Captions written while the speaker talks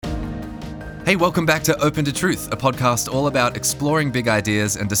Hey, welcome back to Open to Truth, a podcast all about exploring big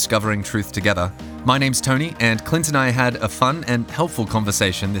ideas and discovering truth together. My name's Tony, and Clint and I had a fun and helpful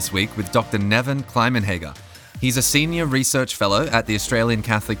conversation this week with Dr. Nevin Kleimenhager. He's a senior research fellow at the Australian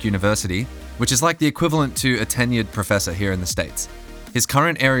Catholic University, which is like the equivalent to a tenured professor here in the States. His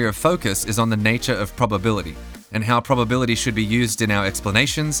current area of focus is on the nature of probability, and how probability should be used in our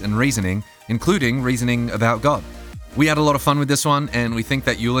explanations and reasoning, including reasoning about God. We had a lot of fun with this one, and we think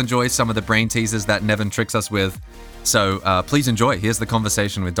that you'll enjoy some of the brain teasers that Nevin tricks us with. So please enjoy. Here's the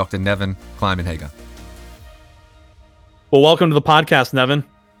conversation with Dr. Nevin Kleimenhager. Well, welcome to the podcast, Nevin.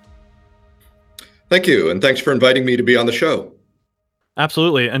 Thank you, and thanks for inviting me to be on the show.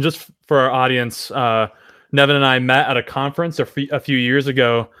 Absolutely. And just for our audience, Nevin and I met at a conference a few years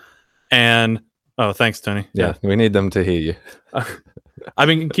ago, and thanks, Tony. Yeah, we need them to hear you. I've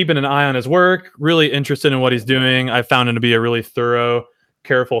been keeping an eye on his work, really interested in what he's doing. I found him to be a really thorough,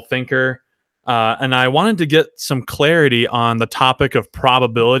 careful thinker. And I wanted to get some clarity on the topic of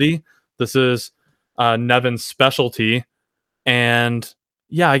probability. This is Nevin's specialty. And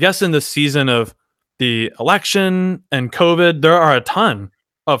yeah, I guess in the season of the election and COVID, there are a ton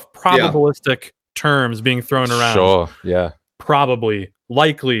of probabilistic terms being thrown around. Sure, yeah. Probably,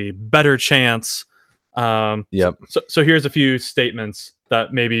 likely, better chance. Yep. So here's a few statements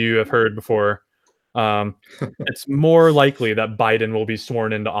that maybe you have heard before. It's more likely that Biden will be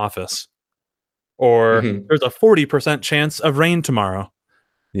sworn into office, or there's a 40% chance of rain tomorrow.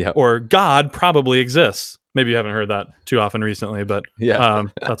 Yeah. Or God probably exists. Maybe you haven't heard that too often recently, but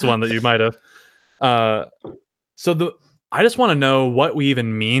that's one that you might have. I just want to know what we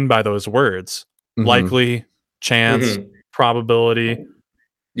even mean by those words: likely, chance, probability.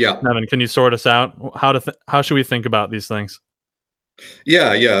 Yeah, Nevin, can you sort us out? How should we think about these things?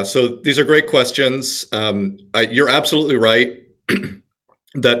 Yeah. So these are great questions. You're absolutely right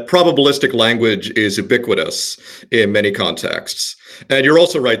that probabilistic language is ubiquitous in many contexts. And you're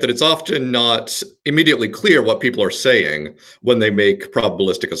also right that it's often not immediately clear what people are saying when they make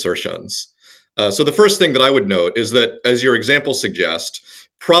probabilistic assertions. So the first thing that I would note is that, as your example suggests,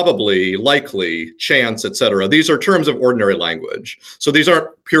 probably, likely, chance, etc. These are terms of ordinary language. So these aren't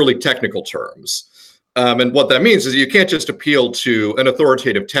purely technical terms. And what that means is you can't just appeal to an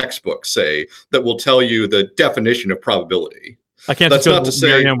authoritative textbook, say, that will tell you the definition of probability. I can't just go to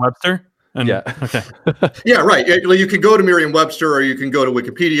Merriam-Webster? Okay. Yeah, right. You can go to Merriam-Webster, or you can go to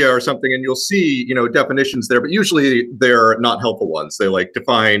Wikipedia or something, and you'll see, definitions there, but usually they're not helpful ones. They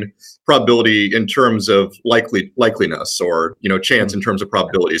define probability in terms of likeliness, or chance in terms of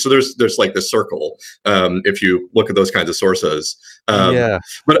probability. So there's this circle if you look at those kinds of sources.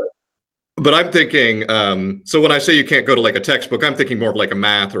 But I'm thinking, so when I say you can't go to a textbook, I'm thinking more of a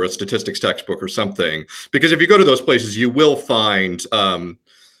math or a statistics textbook or something, because if you go to those places, you will find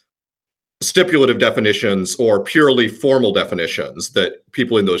stipulative definitions or purely formal definitions that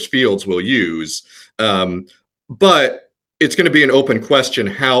people in those fields will use. But it's going to be an open question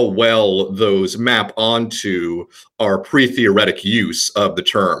how well those map onto our pre-theoretic use of the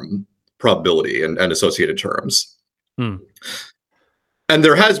term probability and associated terms. And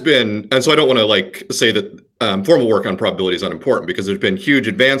there has been, and so I don't want to say that formal work on probability is unimportant, because there's been huge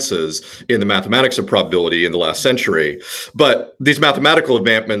advances in the mathematics of probability in the last century. But these mathematical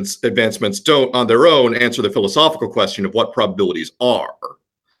advancements don't on their own answer the philosophical question of what probabilities are.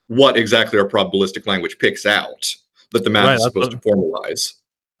 What exactly our probabilistic language picks out that the math is supposed to formalize.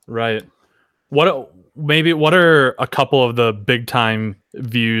 Right. What are a couple of the big time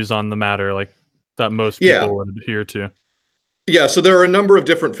views on the matter that most people would adhere to? Yeah, so there are a number of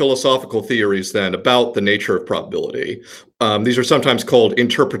different philosophical theories then about the nature of probability. These are sometimes called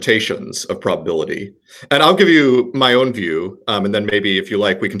interpretations of probability. And I'll give you my own view, and then maybe if you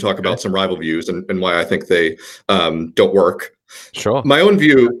like, we can talk about some rival views and why I think they don't work. Sure. My own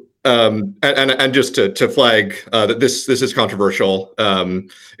view, and just to flag that this is controversial. I'm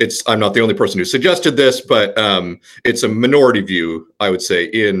not the only person who suggested this, but it's a minority view, I would say,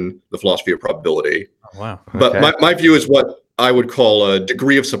 in the philosophy of probability. Oh, wow. But my view is what I would call a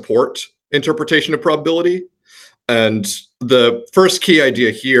degree of support interpretation of probability. And the first key idea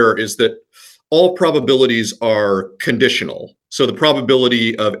here is that all probabilities are conditional. So the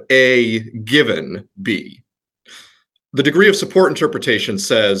probability of A given B. The degree of support interpretation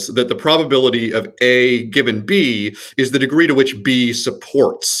says that the probability of A given B is the degree to which B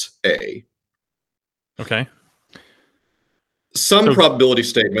supports A. Okay. Some probability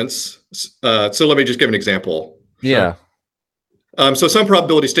statements, so let me just give an example. Yeah. So some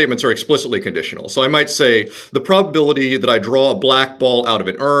probability statements are explicitly conditional. So I might say the probability that I draw a black ball out of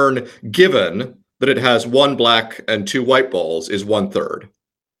an urn, given that it has one black and two white balls, is 1/3.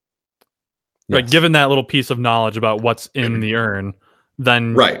 Like, given that little piece of knowledge about what's in the urn,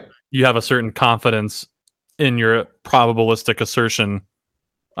 then Right. you have a certain confidence in your probabilistic assertion.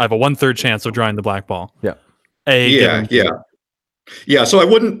 I have a 1/3 chance of drawing the black ball. Yeah. Yeah, so I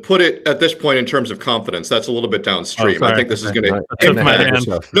wouldn't put it at this point in terms of confidence. That's a little bit downstream. I think this is going to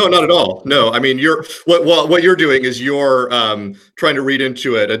impact. No, not at all. No, I mean, what you're doing is you're trying to read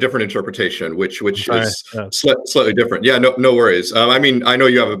into it a different interpretation, which is slightly different. Yeah, no worries. I mean, I know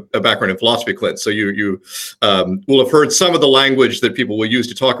you have a background in philosophy, Clint, so you will have heard some of the language that people will use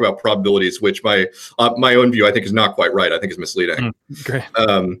to talk about probabilities, which my own view I think is not quite right. I think is misleading. Great.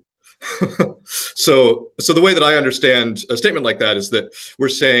 So the way that I understand a statement like that is that we're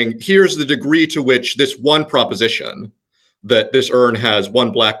saying, here's the degree to which this one proposition, that this urn has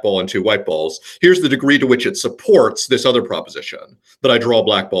one black ball and two white balls, here's the degree to which it supports this other proposition, that I draw a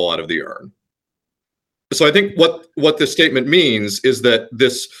black ball out of the urn. So I think what this statement means is that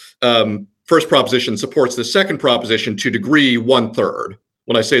this first proposition supports the second proposition to degree 1/3.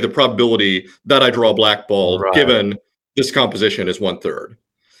 When I say the probability that I draw a black ball, given this composition, is 1/3.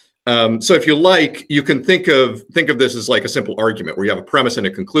 So if you like, you can think of this as like a simple argument where you have a premise and a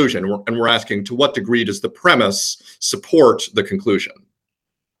conclusion, and we're asking, to what degree does the premise support the conclusion?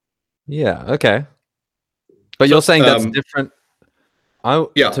 Yeah. Okay. But you're saying that's different.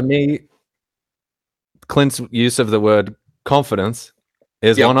 To me, Clint's use of the word confidence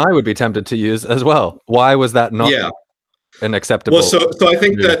is one I would be tempted to use as well. Why was that not an acceptable? Well, so I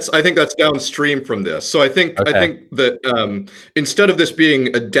think that's downstream from this. So I think that instead of this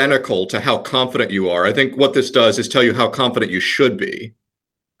being identical to how confident you are, I think what this does is tell you how confident you should be.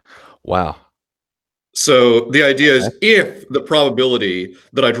 Wow. So the idea is, if the probability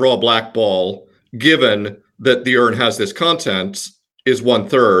that I draw a black ball, given that the urn has this content, is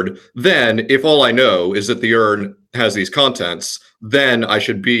 1/3, then if all I know is that the urn has these contents, then I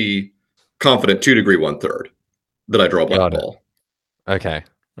should be confident to degree 1/3 that I draw a black ball. Okay.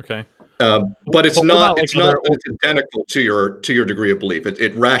 But it's not identical to your degree of belief.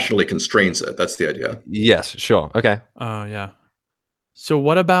 It rationally constrains it. That's the idea. Yes, sure. Okay. Yeah. So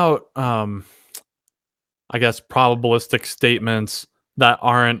what about I guess probabilistic statements that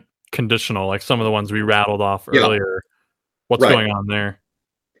aren't conditional, like some of the ones we rattled off earlier? What's going on there?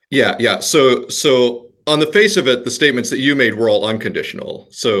 Yeah. So on the face of it, the statements that you made were all unconditional.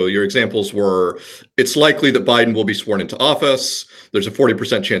 So your examples were, it's likely that Biden will be sworn into office, there's a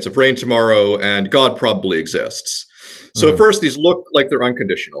 40% chance of rain tomorrow, and God probably exists. So at first, these look like they're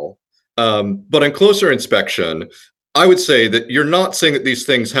unconditional. But on closer inspection, I would say that you're not saying that these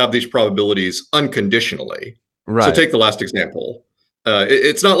things have these probabilities unconditionally. Right. So take the last example.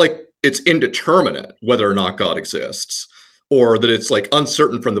 It's not like it's indeterminate whether or not God exists, or that it's like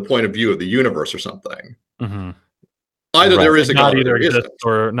uncertain from the point of view of the universe or something. Mm-hmm. Either there is a God either or there isn't.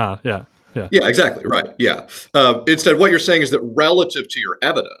 Or not. Yeah, exactly. Right. Yeah. Instead, what you're saying is that relative to your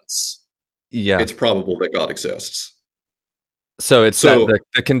evidence, it's probable that God exists. So it's that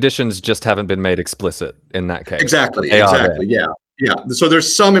the conditions just haven't been made explicit in that case. Exactly. Yeah. So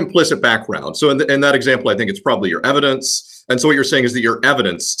there's some implicit background. So in that example, I think it's probably your evidence. And so what you're saying is that your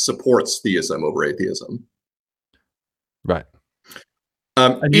evidence supports theism over atheism. Right.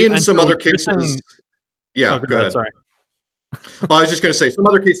 In some other cases, go ahead. Sorry. I was just going to say, some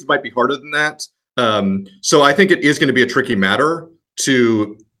other cases might be harder than that. So I think it is going to be a tricky matter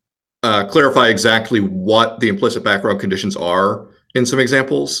to clarify exactly what the implicit background conditions are in some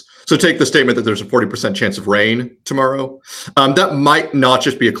examples. So take the statement that there's a 40% chance of rain tomorrow. That might not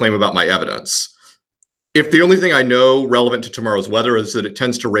just be a claim about my evidence. If the only thing I know relevant to tomorrow's weather is that it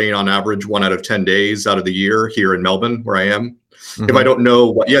tends to rain on average 1 out of 10 days out of the year here in Melbourne, where I am. Mm-hmm. If I don't know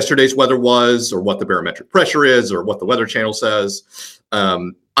what yesterday's weather was, or what the barometric pressure is, or what the Weather Channel says,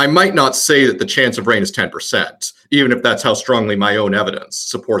 I might not say that the chance of rain is 10%, even if that's how strongly my own evidence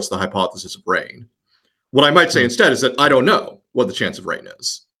supports the hypothesis of rain. What I might say instead is that I don't know what the chance of rain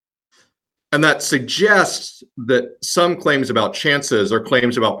is. And that suggests that some claims about chances are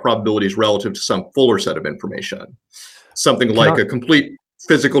claims about probabilities relative to some fuller set of information. Something like a complete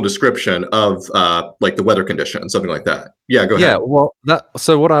physical description of like the weather conditions, something like that. Yeah, go ahead. Yeah, well,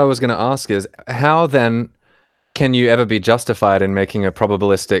 so what I was going to ask is, how then can you ever be justified in making a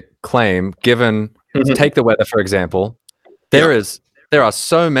probabilistic claim, given, take the weather, for example, there are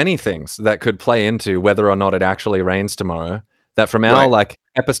so many things that could play into whether or not it actually rains tomorrow, that from our like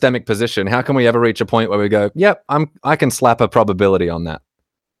epistemic position, how can we ever reach a point where we go, yep, I can slap a probability on that?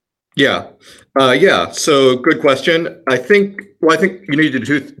 Yeah. So good question. I think you need to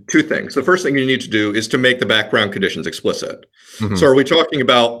do two things. The first thing you need to do is to make the background conditions explicit. Mm-hmm. So are we talking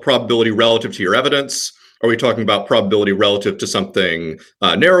about probability relative to your evidence, Are we talking about probability relative to something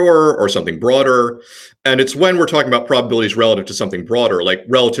narrower or something broader? And it's when we're talking about probabilities relative to something broader, like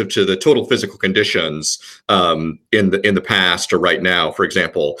relative to the total physical conditions in the past or right now, for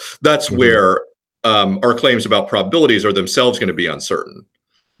example, that's where our claims about probabilities are themselves going to be uncertain,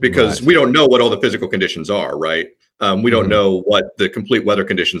 because we don't know what all the physical conditions are, right? We don't know what the complete weather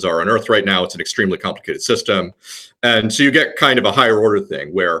conditions are on Earth right now. It's an extremely complicated system. And so you get kind of a higher order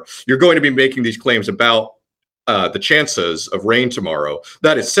thing where you're going to be making these claims about the chances of rain tomorrow.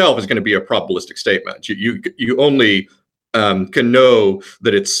 That itself is going to be a probabilistic statement. You only can know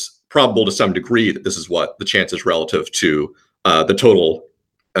that it's probable to some degree that this is what the chances relative to the total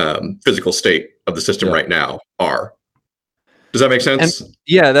physical state of the system right now are. Does that make sense? And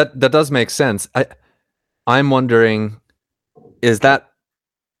yeah, that does make sense. I'm wondering, that's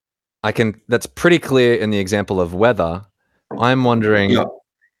pretty clear in the example of weather. I'm wondering,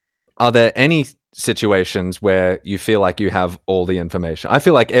 are there any situations where you feel like you have all the information? I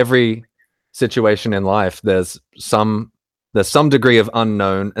feel like every situation in life, there's some degree of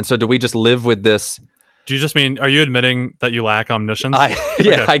unknown. And so do we just live with this? Do you just mean, are you admitting that you lack omniscience?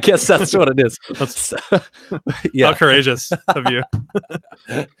 Yeah, I guess that's what it is. How courageous of you.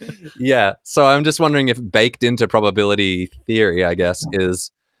 Yeah. So I'm just wondering if baked into probability theory, I guess,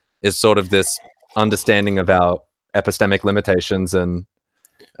 is sort of this understanding about epistemic limitations. And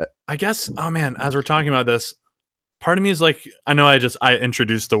I guess, oh man, as we're talking about this, part of me is like, I know I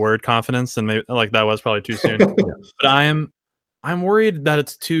introduced the word confidence, and maybe like that was probably too soon. But I'm worried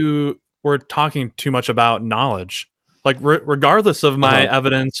that we're talking too much about knowledge. Like regardless of my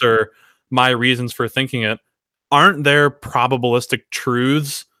evidence or my reasons for thinking it, aren't there probabilistic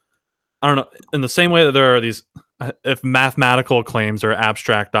truths? I don't know. In the same way that there are these, if mathematical claims or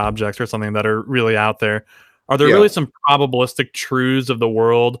abstract objects or something that are really out there, are there really some probabilistic truths of the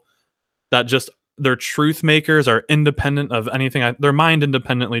world that just their truth makers are independent of anything? They're mind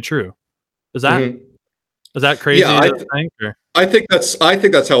independently true. Is that crazy? I think that's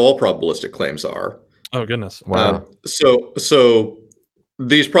how all probabilistic claims are. Oh goodness! Wow. So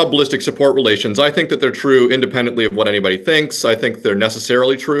these probabilistic support relations, I think that they're true independently of what anybody thinks. I think they're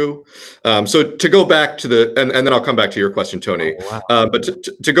necessarily true. So to go back to and then I'll come back to your question, Tony. Oh, wow. But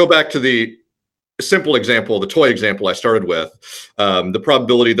to go back to the simple example, the toy example I started with, the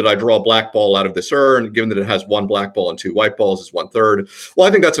probability that I draw a black ball out of this urn, given that it has one black ball and two white balls, is 1/3. Well,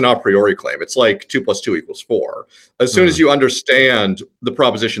 I think that's an a priori claim. It's like 2 + 2 = 4. As soon as you understand the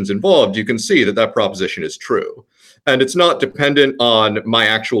propositions involved, you can see that proposition is true. And it's not dependent on my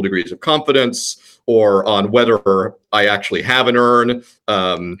actual degrees of confidence or on whether I actually have an urn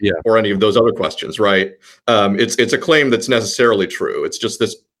or any of those other questions, right? It's a claim that's necessarily true. It's just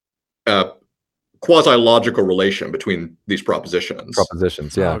this quasi-logical relation between these propositions.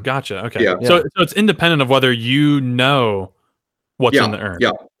 Oh, gotcha. Okay. Yeah. So it's independent of whether you know what's in the urn.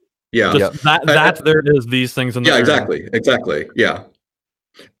 That there is these things in the urn. Exactly. Yeah.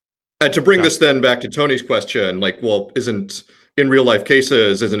 And to bring this then back to Tony's question, like, well, in real life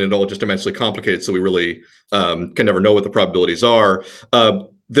cases, isn't it all just immensely complicated? So we really can never know what the probabilities are.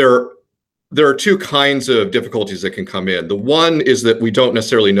 There are two kinds of difficulties that can come in. The one is that we don't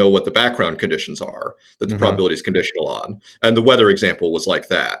necessarily know what the background conditions are that the probability is conditional on. And the weather example was like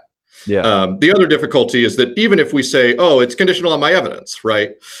that. Yeah. The other difficulty is that even if we say, oh, it's conditional on my evidence,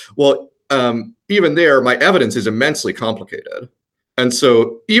 right? Well, even there, my evidence is immensely complicated. And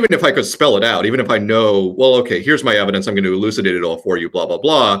so even if I could spell it out, even if I know, well, okay, here's my evidence, I'm going to elucidate it all for you, blah, blah,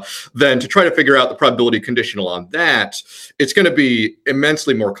 blah, then to try to figure out the probability conditional on that, it's going to be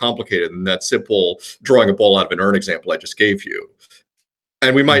immensely more complicated than that simple drawing a ball out of an urn example I just gave you.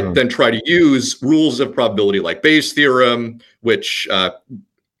 And we might then try to use rules of probability like Bayes' theorem, which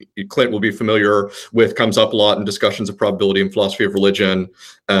Clint will be familiar with, comes up a lot in discussions of probability and philosophy of religion.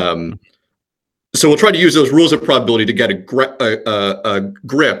 So we'll try to use those rules of probability to get a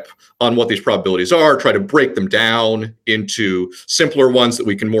grip on what these probabilities are, try to break them down into simpler ones that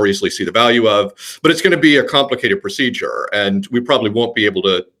we can more easily see the value of. But it's going to be a complicated procedure, and we probably won't be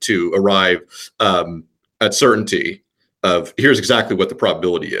able to arrive at certainty of here's exactly what the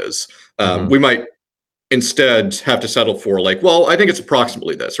probability is. We might instead have to settle for like, well, I think it's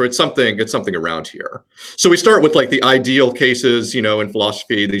approximately this, or it's something around here. So we start with like the ideal cases, in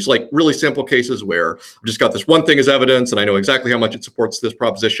philosophy, these like really simple cases where I've just got this one thing as evidence and I know exactly how much it supports this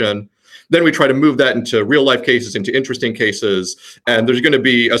proposition. Then we try to move that into real life cases, into interesting cases, and there's going to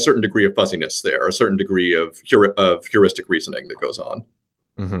be a certain degree of fuzziness there, a certain degree of heuristic reasoning that goes on.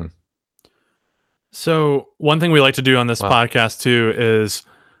 So one thing we like to do on this podcast too is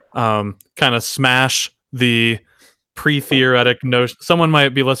kind of smash the pre-theoretic notion. Someone might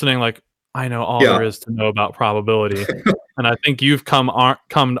be listening like, I know all Yeah. there is to know about probability, and I think you've come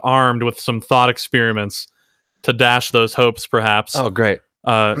armed with some thought experiments to dash those hopes, perhaps. Oh, great.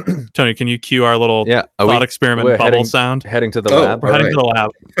 Tony, can you cue our little Yeah. thought experiment we're bubble sound? Heading to the Oh, lab We're heading right. to the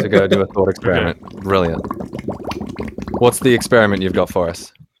lab. to go do a thought experiment. Brilliant. What's the experiment you've got for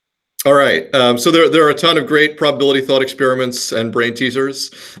us? All right. So there are a ton of great probability thought experiments and brain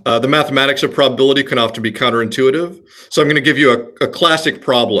teasers. The mathematics of probability can often be counterintuitive. So I'm going to give you a classic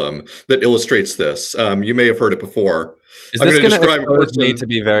problem that illustrates this. You may have heard it before. Is I'm this gonna going to describe a expose me person- to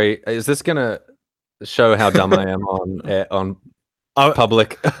be very? Is this going to show how dumb I am on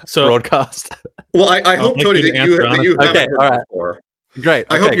public So broadcast? Well, I hope, like Tony, you to that you answer haven't honestly. heard Okay, it all right. before. Great.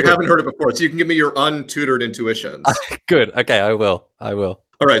 I hope okay, you good. haven't heard it before, so you can give me your untutored intuitions. Good. Okay, I will.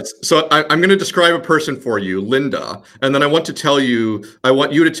 All right. So I'm going to describe a person for you, Linda, and then I want you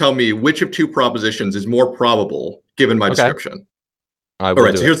to tell me which of two propositions is more probable given my Okay. description. I will All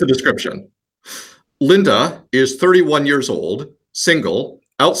right. do So it. here's the description. Linda is 31 years old, single,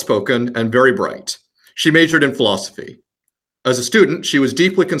 outspoken, and very bright. She majored in philosophy. As a student, she was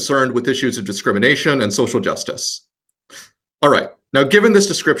deeply concerned with issues of discrimination and social justice. All right. Now, given this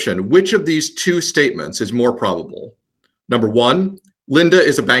description, which of these two statements is more probable? Number one, Linda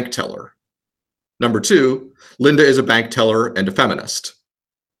is a bank teller. Number two, Linda is a bank teller and a feminist.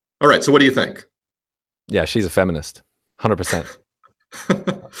 All right. So what do you think? Yeah, she's a feminist. 100%.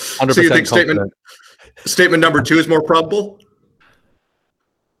 100% So you think confident. statement number two is more probable?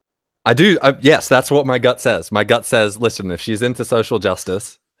 I do. Yes, that's what my gut says. My gut says, listen, if she's into social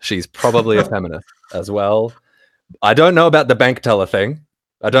justice, she's probably a feminist as well. I don't know about the bank teller thing.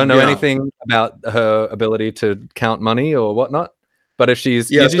 I don't know Yeah. anything about her ability to count money or whatnot. But if she's,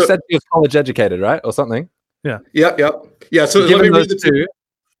 Yeah, you so- said she was college educated, right, or something? Yep. Yeah. So let Given me those read the two. two,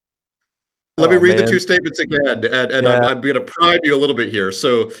 Let me Oh, read the man. two statements again, and Yeah. I'm going to prod you a little bit here.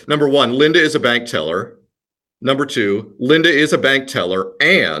 So, number one, Linda is a bank teller. Number two, Linda is a bank teller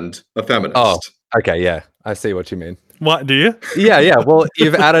and a feminist. Oh. Okay, yeah, I see what you mean. what do you? Yeah. Well,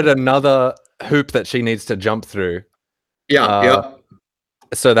 you've added another hoop that she needs to jump through. Yeah, yeah.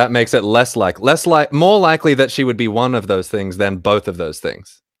 So that makes it more likely that she would be one of those things than both of those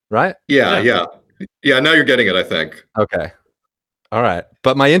things, right? Yeah. Now you're getting it, I think. Okay. All right.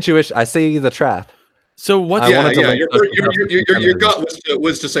 But my intuition, I see the trap. So what's I wanted to link Your social justice to feminism. gut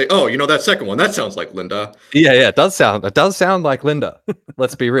was to say, oh, that second one, that sounds like Linda. Yeah, it does sound like Linda.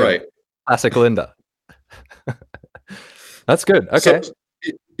 Let's be real. Right. Classic Linda. That's good. Okay.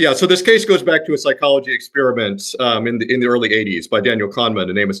 So this case goes back to a psychology experiment in the early 80s by Daniel Kahneman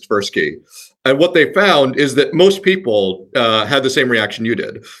and Amos Tversky. And what they found is that most people had the same reaction you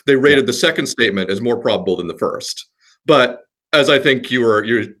did. They rated the second statement as more probable than the first. But as I think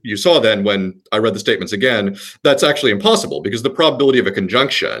you saw then when I read the statements again, that's actually impossible because the probability of a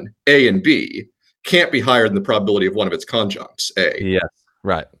conjunction, A and B, can't be higher than the probability of one of its conjuncts, A. Yes.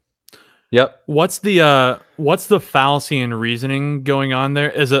 Right. Yep. What's the fallacy in reasoning going on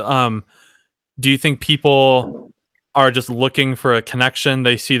there? Is it do you think people are just looking for a connection?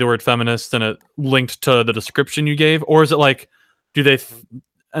 They see the word feminist and it linked to the description you gave, or is it like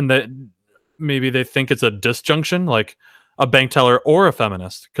maybe they think it's a disjunction, like a bank teller or a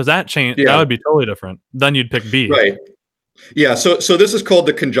feminist? Because that would be totally different. Then you'd pick B. Right. Yeah, so this is called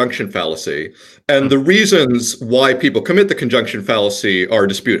the conjunction fallacy, and the reasons why people commit the conjunction fallacy are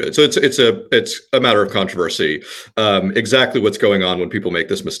disputed. So it's a matter of controversy, exactly what's going on when people make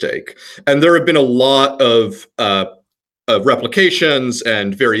this mistake. And there have been a lot of replications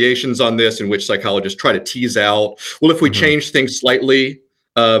and variations on this in which psychologists try to tease out, well, if we change things slightly,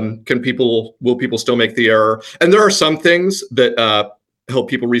 will people still make the error? And there are some things that help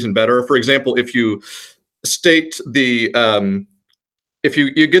people reason better. For example, if you state the if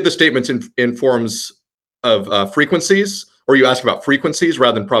you give the statements in forms of frequencies, or you ask about frequencies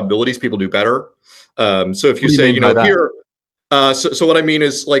rather than probabilities, people do better. So if you say, here, so what I mean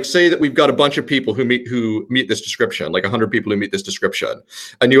is, like, say that we've got a bunch of people who meet this description, like 100 people who meet this description,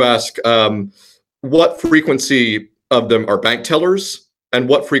 and you ask what frequency of them are bank tellers and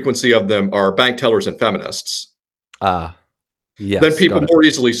what frequency of them are bank tellers and feminists. Yes, then people more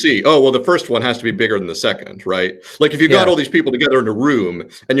easily see, oh, well, the first one has to be bigger than the second, right? Like if you got all these people together in a room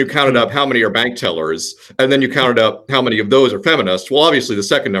and you counted up how many are bank tellers, and then you counted up how many of those are feminists, well, obviously the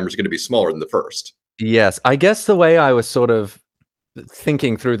second number is going to be smaller than the first. Yes, I guess the way I was sort of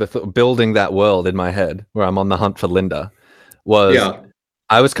thinking through building that world in my head, where I'm on the hunt for Linda, was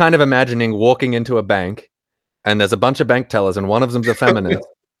I was kind of imagining walking into a bank and there's a bunch of bank tellers and one of them's a feminist.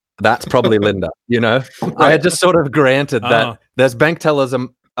 That's probably Linda, Right. I had just sort of granted that there's bank tellers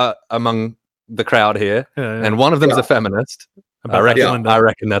among the crowd here, and one of them's a feminist. bet I reckon, that's Linda. I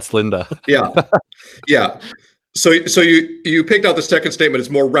reckon that's Linda. Yeah, yeah. So you picked out the second statement as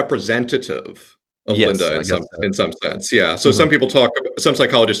more representative of Yes, Linda I in guess some so. in some sense. Yeah. So some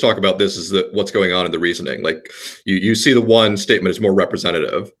psychologists talk about this as what's going on in the reasoning. Like you see the one statement as more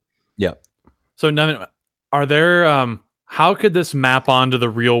representative. Yeah. So Nevin, are there how could this map onto the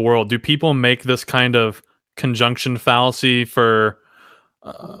real world? Do people make this kind of conjunction fallacy for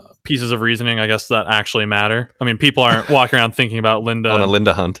pieces of reasoning, I guess, that actually matter? I mean, people aren't walking around thinking about Linda On a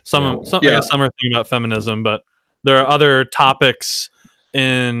Linda hunt. I guess some are thinking about feminism, but there are other topics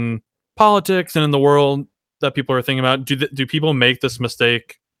in politics and in the world that people are thinking about. Do people make this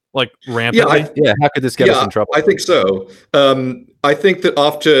mistake like rampantly? Yeah. How could this get us in trouble? I think so. I think that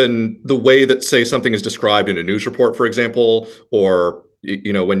often the way that, say, something is described in a news report, for example, or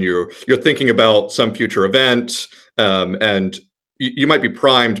when you're thinking about some future event, and you might be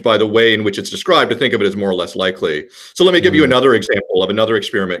primed by the way in which it's described to think of it as more or less likely. So let me give you another example of another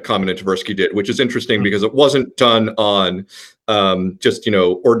experiment Kahneman and Tversky did, which is interesting because it wasn't done on just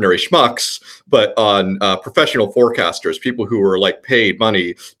ordinary schmucks, but on professional forecasters, people who were like paid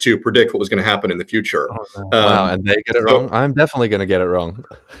money to predict what was going to happen in the future. Wow, and they get it wrong. I'm definitely going to get it wrong.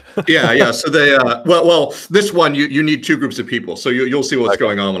 Yeah. So they well, this one you need two groups of people, so you'll see what's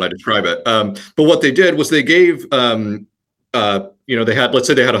going on when I describe it. But what they did was they gave they had, let's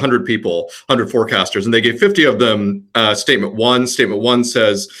say they had 100 people, 100 forecasters, and they gave 50 of them statement one. Statement one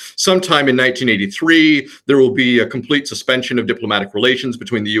says, sometime in 1983, there will be a complete suspension of diplomatic relations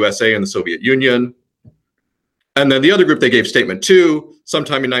between the USA and the Soviet Union. And then the other group, they gave statement two,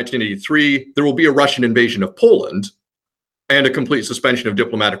 sometime in 1983, there will be a Russian invasion of Poland and a complete suspension of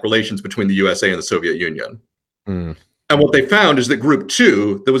diplomatic relations between the USA and the Soviet Union. And what they found is that group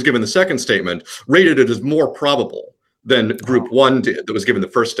two, that was given the second statement, rated it as more probable than group one did, that was given the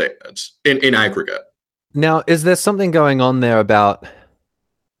first statement in aggregate. Now, is there something going on there about,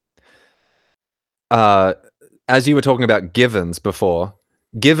 as you were talking about givens before,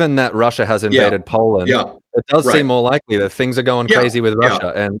 given that Russia has invaded Poland, it does seem more likely that things are going crazy with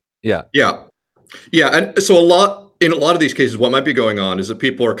Russia. And and so in a lot of these cases, what might be going on is that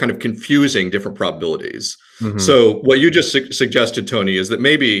people are kind of confusing different probabilities. So what you just suggested, Tony, is that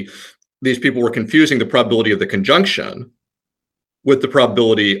maybe these people were confusing the probability of the conjunction with the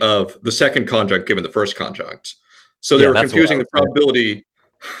probability of the second conjunct given the first conjunct. So they were confusing the probability.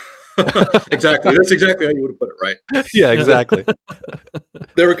 Exactly. That's exactly how you would have put it, right? Yeah, exactly.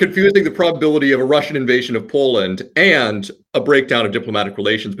 They were confusing the probability of a Russian invasion of Poland and a breakdown of diplomatic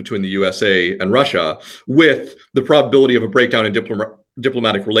relations between the USA and Russia with the probability of a breakdown in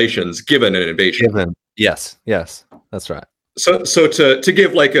diplomatic relations given an invasion. Yes, that's right. So to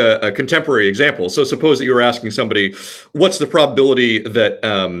give like a contemporary example, so suppose that you were asking somebody, what's the probability that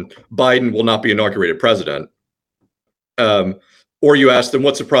Biden will not be inaugurated president? Or you ask them,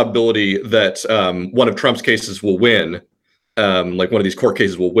 what's the probability that one of Trump's cases will win, like one of these court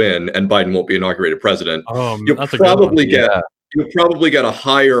cases will win, and Biden won't be inaugurated president? You'll probably get a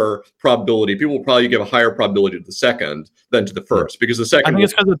higher probability. People will probably give a higher probability to the second than to the first, because the second will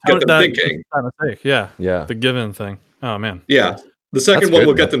get them thinking. The given thing. Oh man. Yeah. The second one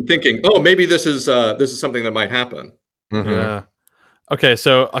will get them thinking, oh, maybe this is something that might happen. Yeah. Okay,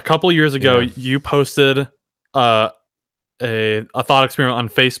 so a couple years ago, you posted a thought experiment on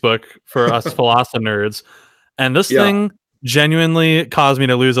Facebook for us philosophy nerds, and this thing genuinely caused me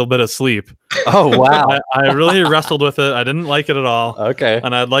to lose a bit of sleep. Oh wow. I really wrestled with it. I didn't like it at all. Okay.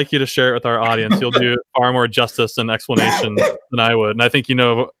 And I'd like you to share it with our audience. You'll do far more justice and explanation than I would. And I think you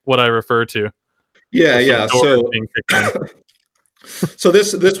know what I refer to. Yeah. So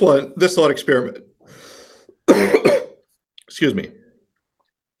this thought experiment. Excuse me.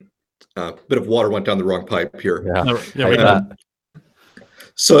 Bit of water went down the wrong pipe here.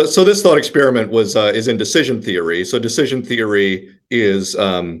 So this thought experiment is in decision theory. So decision theory is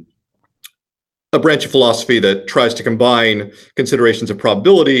a branch of philosophy that tries to combine considerations of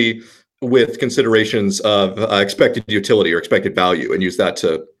probability with considerations of expected utility or expected value, and use that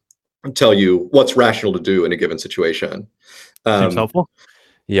to tell you what's rational to do in a given situation. Seems helpful.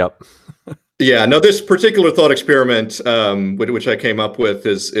 Yep. Yeah, no, this particular thought experiment, which I came up with,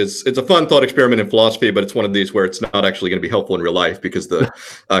 is it's a fun thought experiment in philosophy, but it's one of these where it's not actually going to be helpful in real life because the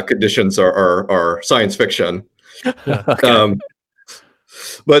conditions are science fiction.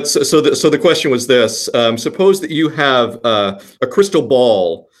 But so the question was this: suppose that you have a crystal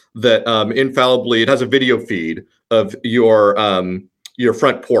ball that infallibly, it has a video feed of your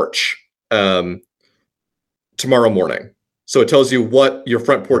front porch tomorrow morning. So it tells you what your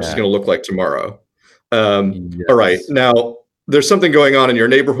front porch is going to look like tomorrow. All right. Now, there's something going on in your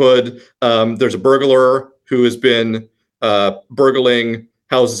neighborhood. There's a burglar who has been burgling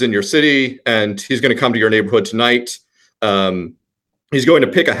houses in your city, and he's going to come to your neighborhood tonight. He's going to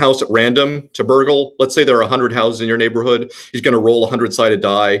pick a house at random to burgle. Let's say there are 100 houses in your neighborhood. He's going to roll a 100-sided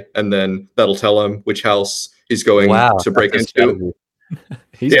die, and then that'll tell him which house he's going to break into.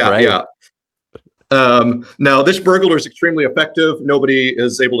 He's brave. Now, this burglar is extremely effective. Nobody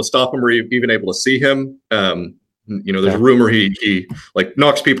is able to stop him or even able to see him. There's a rumor he like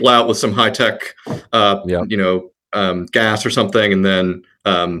knocks people out with some high-tech, gas or something, and then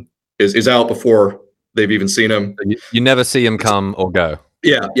is out before they've even seen him. You never see him come or go.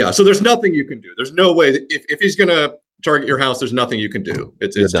 Yeah. So there's nothing you can do. There's no way that if he's gonna target your house, there's nothing you can do.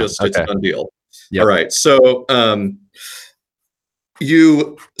 It's okay. It's a done deal. Yep. All right. So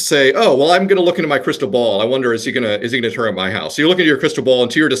you say, oh well, I'm gonna look into my crystal ball. I wonder is he gonna target my house? So you look into your crystal ball,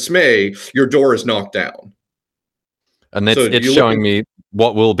 and to your dismay, your door is knocked down. And it's showing me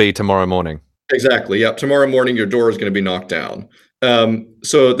what will be tomorrow morning. Exactly. Yep. Tomorrow morning, your door is going to be knocked down.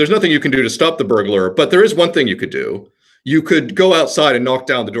 So there's nothing you can do to stop the burglar, but there is one thing you could do. You could go outside and knock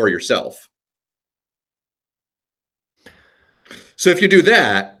down the door yourself. So if you do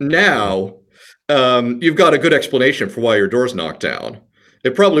that, now you've got a good explanation for why your door's knocked down.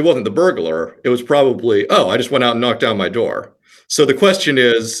 It probably wasn't the burglar. It was probably, I just went out and knocked down my door. So the question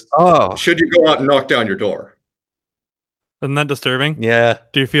is, should you go out and knock down your door? Isn't that disturbing? Yeah.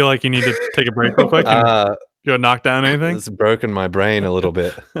 Do you feel like you need to take a break real quick and go knock down anything? It's broken my brain a little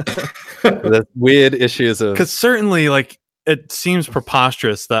bit. The weird issues of... Because certainly, like, it seems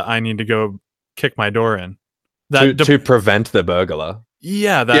preposterous that I need to go kick my door in. To prevent the burglar.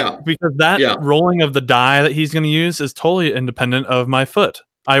 Because that rolling of the die that he's going to use is totally independent of my foot.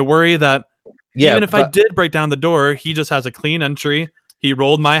 I worry that even if I did break down the door, he just has a clean entry. He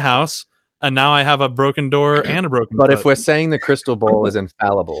rolled my house. And now I have a broken door and a broken foot. But if we're saying the crystal ball is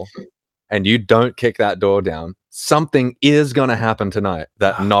infallible and you don't kick that door down, something is going to happen tonight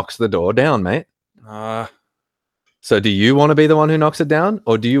that knocks the door down, mate. So do you want to be the one who knocks it down,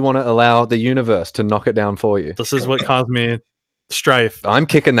 or do you want to allow the universe to knock it down for you? This is what caused me strife. I'm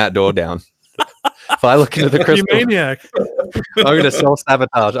kicking that door down. If I look into the crystal, you maniac. I'm going to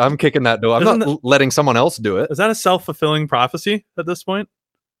self-sabotage. I'm kicking that door. I'm not letting someone else do it. Is that a self-fulfilling prophecy at this point?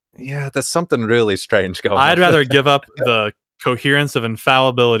 Yeah, there's something really strange going on. I'd rather give up the coherence of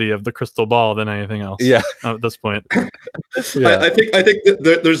infallibility of the crystal ball than anything else. Yeah, at this point. I think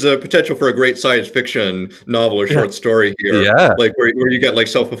that there's a potential for a great science fiction novel or short story here. Yeah, like where you get like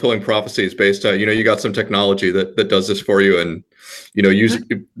self-fulfilling prophecies based on you got some technology that does this for you, and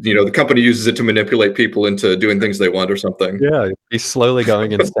the company uses it to manipulate people into doing things they want or something. Yeah, he's slowly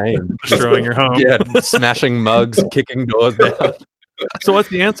going insane, destroying your home. Yeah, smashing mugs, kicking doors down. So what's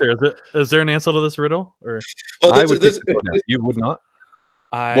the answer? Is there an answer to this riddle? Or you would not.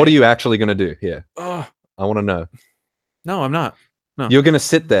 What are you actually going to do here? I want to know. No, I'm not. No, you're going to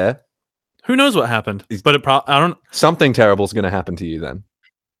sit there. Who knows what happened? But I don't. Something terrible is going to happen to you then.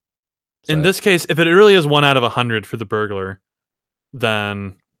 So. In this case, if it really is 1 out of 100 for the burglar,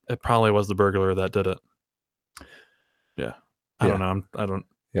 then it probably was the burglar that did it. Yeah, I don't know. I don't.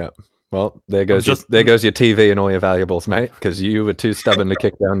 Yeah. Well, there goes your TV and all your valuables, mate, because you were too stubborn to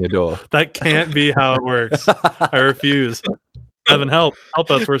kick down your door. That can't be how it works. I refuse. Evan, help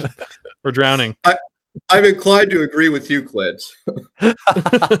us. We're drowning. I'm inclined to agree with you, Clint. But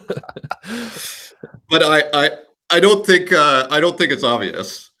I don't think it's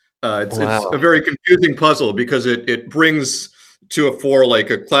obvious. It's a very confusing puzzle because it brings to a fore like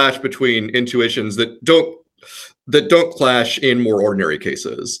a clash between intuitions that don't clash in more ordinary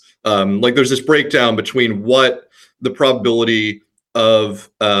cases. Like there's this breakdown between what the probability of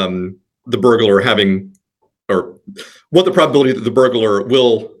the burglar having, or what the probability that the burglar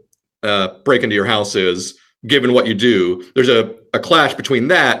will break into your house is, given what you do. There's a clash between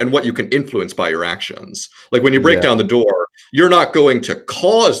that and what you can influence by your actions. Like when you break down the door, you're not going to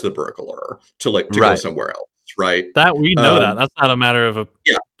cause the burglar to go somewhere else, right? That we know that's not a matter of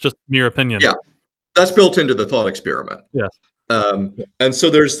just mere opinion. Yeah, that's built into the thought experiment. Yeah. And so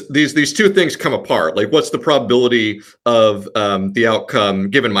there's these two things come apart. Like, what's the probability of the outcome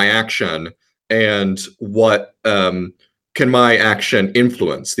given my action, and what can my action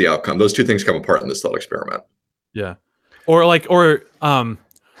influence the outcome? Those two things come apart in this thought experiment. Yeah, or I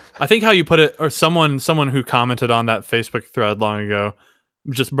think how you put it, or someone who commented on that Facebook thread long ago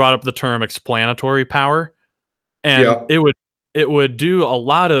just brought up the term explanatory power, and it would do a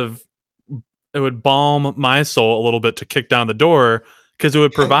lot of. It would balm my soul a little bit to kick down the door, because it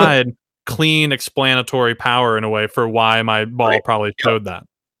would provide clean explanatory power in a way for why my ball probably showed that.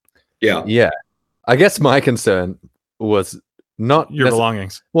 Yeah. Yeah. I guess my concern was not your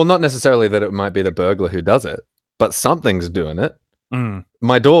belongings. Well, not necessarily that it might be the burglar who does it, but something's doing it. Mm.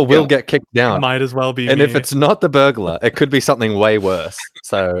 My door will Yeah. get kicked down. Might as well be And me. if it's not the burglar, it could be something way worse.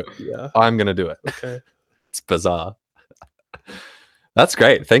 So yeah, I'm going to do it. okay. It's bizarre. That's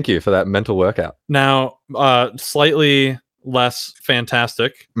great. Thank you for that mental workout. Now, slightly less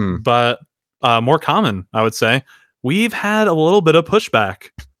fantastic, Mm. but more common, I would say. We've had a little bit of pushback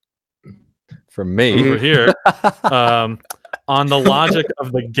From me. over here on the logic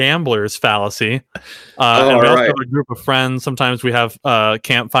of the gambler's fallacy. And we also right. have a group of friends. Sometimes we have a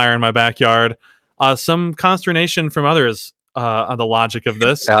campfire in my backyard. Some consternation from others on the logic of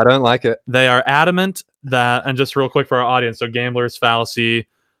this. I don't like it. They are adamant that, and just real quick for our audience, so gambler's fallacy,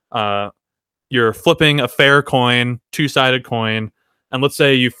 you're flipping a fair coin, two-sided coin, and let's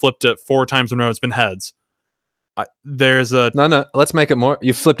say you flipped it 4 times in a row, it's been heads. There's a... No, let's make it more.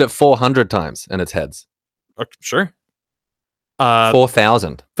 You flipped it 400 times and it's heads. Sure.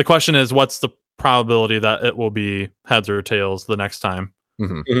 4,000. The question is, what's the probability that it will be heads or tails the next time?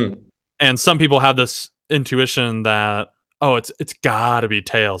 Mm-hmm. Mhm. And some people have this intuition that, oh, it's got to be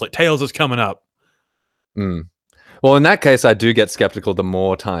tails. Like, tails is coming up. Mm. Well, in that case, I do get skeptical the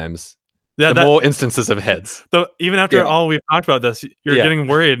more times, Yeah, the more instances of heads. even after Yeah. all we've talked about this, you're Yeah. getting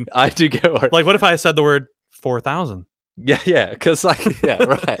worried. I do get worried. Like, what if I said the word 4,000? Yeah, because yeah,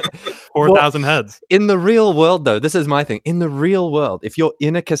 right. 4,000 heads. In the real world, though, this is my thing. In the real world, if you're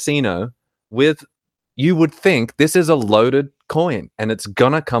in a casino you would think this is a loaded coin and it's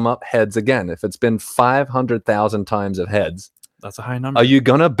gonna come up heads again. If it's been 500,000 times of heads, That's a high number. are you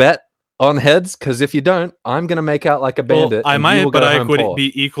gonna bet on heads? Because if you don't, I'm gonna make out like a Well, bandit. I and you might, will but go I home would poor.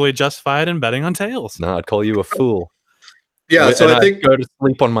 be equally justified in betting on tails. No, I'd call you a fool. Yeah, so And I think go to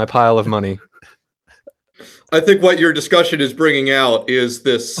sleep on my pile of money. what your discussion is bringing out is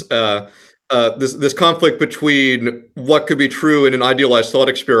this this conflict between what could be true in an idealized thought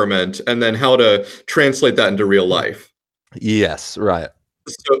experiment and then how to translate that into real life. Yes, right.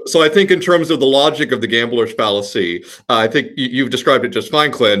 So I think in terms of the logic of the gambler's fallacy, I think you've described it just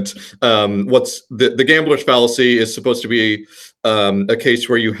fine, Clint. What's the gambler's fallacy is supposed to be a case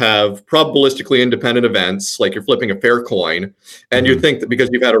where you have probabilistically independent events, like you're flipping a fair coin, and you think that because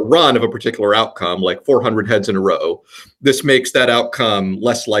you've had a run of a particular outcome, like 400 heads in a row, this makes that outcome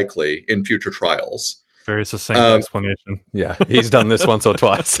less likely in future trials. Very succinct explanation. Yeah, he's done this once or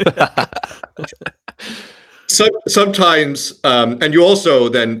twice. So sometimes, and you also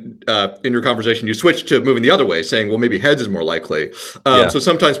then in your conversation, you switch to moving the other way, saying, well, maybe heads is more likely. Yeah. So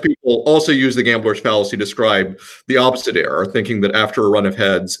sometimes people also use the gambler's fallacy to describe the opposite error, thinking that after a run of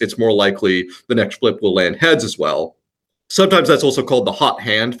heads, it's more likely the next flip will land heads as well. Sometimes that's also called the hot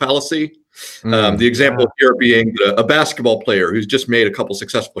hand fallacy. The example here being that a basketball player who's just made a couple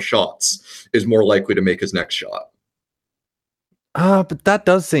successful shots is more likely to make his next shot. But that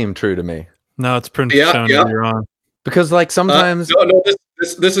does seem true to me. No, it's pretty Yeah, shown yeah. that you're on. Because like sometimes No,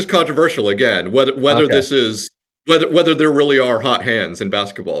 this is controversial again. Whether Okay. this is whether there really are hot hands in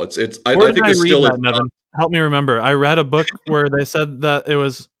basketball. I Where think did I this read still that, is. Nevin? Help me remember. I read a book where they said that it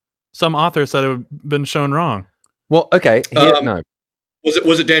was some author said it had been shown wrong. well, okay, here, no.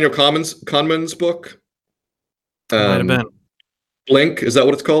 Was it Daniel Kahneman's book? Might have been. Blink, is that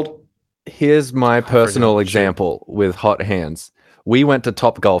what it's called? Here's my personal Shit. example with hot hands. We went to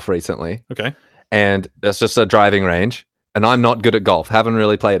Top Golf recently, Okay. and it's just a driving range, and I'm not good at golf, haven't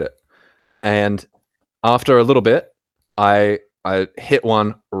really played it. And after a little bit, I hit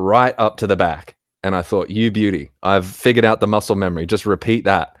one right up to the back, and I thought, you beauty, I've figured out the muscle memory, just repeat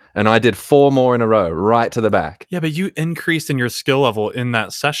that. And I did 4 more in a row, right to the back. Yeah, but you increased in your skill level in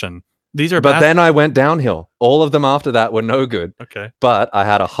that session. These are But then I went downhill. All of them after that were no good. okay. But I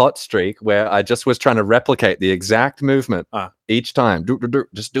had a hot streak where I just was trying to replicate the exact movement each time.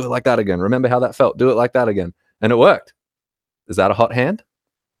 Just do it like that again. Remember how that felt. Do it like that again. And it worked. Is that a hot hand?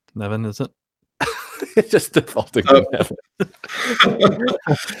 Nevin, is it? It's just defaulting to Nevin.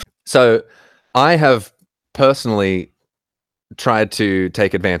 So I have personally tried to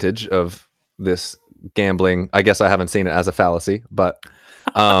take advantage of this gambling. I guess I haven't seen it as a fallacy, but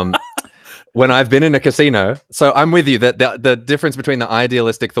when I've been in a casino, so I'm with you that the difference between the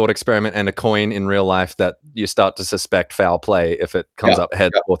idealistic thought experiment and a coin in real life, that you start to suspect foul play if it comes up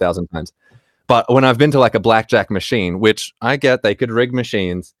head 4,000 times. But when I've been to like a blackjack machine, which I get they could rig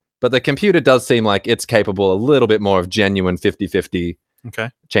machines, but the computer does seem like it's capable a little bit more of genuine 50-50 Okay.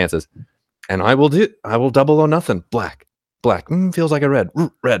 chances. And I will double or nothing. Black. Feels like a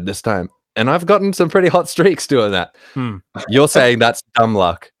red this time. And I've gotten some pretty hot streaks doing that. You're saying that's dumb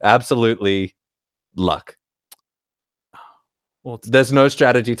luck. Absolutely luck. Well, There's no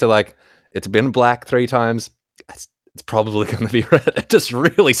strategy to like, it's been black 3 times. it's probably going to be red. It just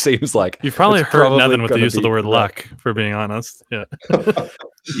really seems like You've probably it's hurt probably Nevin with the gonna use of be the word red. luck, for being honest. Yeah.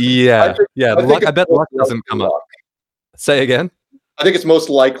 Yeah, yeah. I think Luck. I it's bet most luck doesn't come up. luck. Say again. I think it's most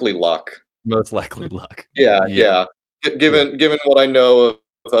likely luck. Most likely luck. Yeah, Yeah. yeah. Given what I know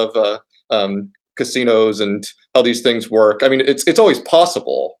of casinos and how these things work, I mean, it's always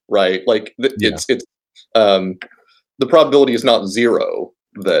possible, right? Like Yeah. it's the probability is not zero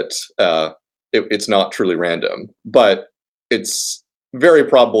that it's not truly random, but it's very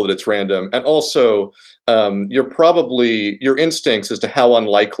probable that it's random. And also, your instincts as to how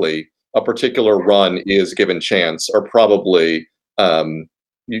unlikely a particular run is given chance are probably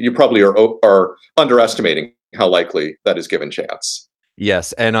you probably are underestimating how likely that is given chance.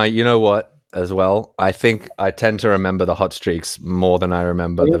 Yes, and you know what, as well, I think I tend to remember the hot streaks more than I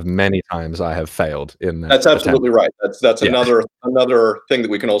remember the many times I have failed in that. That's absolutely right. That's Yeah. another thing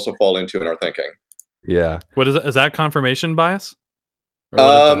that we can also fall into in our thinking. Yeah. What is it? Is that confirmation bias? Or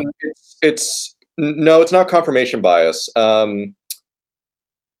what is that? It's no, it's not confirmation bias. I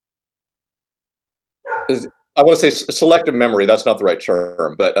want to say selective memory. That's not the right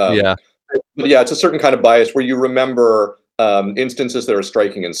term, but Yeah. but yeah, it's a certain kind of bias where you remember instances that are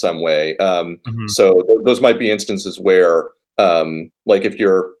striking in some way. Mhm. So those might be instances where, like, if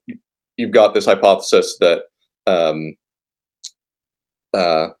you've got this hypothesis that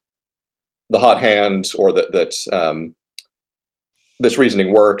the hot hand, or that this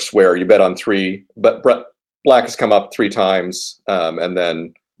reasoning works, where you bet on three, but black has come up three times, and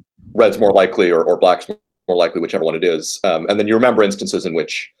then red's more likely, or black's more likely, whichever one it is, and then you remember instances in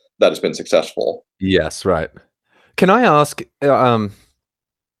which that has been successful. Yes, right. Can I ask, I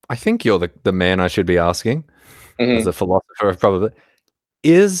think you're the man I should be asking, as a philosopher of probability.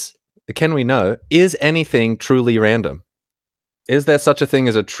 Can we know, is anything truly random? Is there such a thing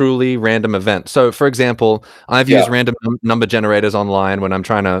as a truly random event? So, for example, I've used random number generators online when I'm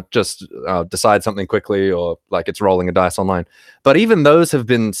trying to just decide something quickly, or like it's rolling a dice online. But even those have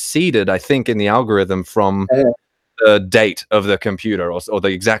been seeded, I think, in the algorithm from the date of the computer, or the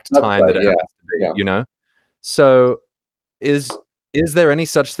exact time that it happens to be, you know? So is there any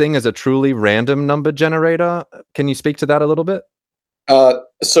such thing as a truly random number generator? Can you speak to that a little bit?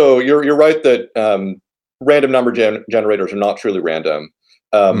 So you're right that random number generators are not truly random.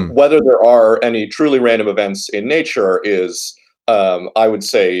 Whether there are any truly random events in nature is, I would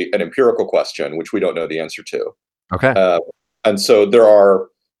say, an empirical question, which we don't know the answer to. Okay. And so there are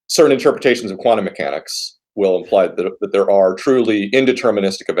certain interpretations of quantum mechanics will imply that there are truly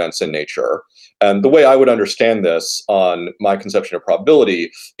indeterministic events in nature. And the way I would understand this on my conception of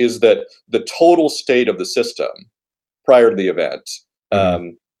probability is that the total state of the system prior to the event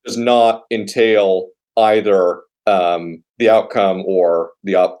does not entail either the outcome, or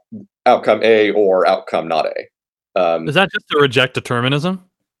the outcome A, or outcome not A. Is that just to reject determinism?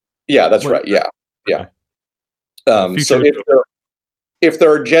 Yeah, that's right. Yeah, yeah. So if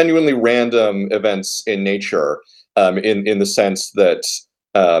there are genuinely random events in nature, in the sense that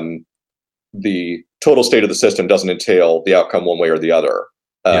the total state of the system doesn't entail the outcome one way or the other,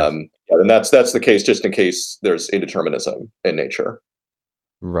 and that's the case, just in case there's indeterminism in nature.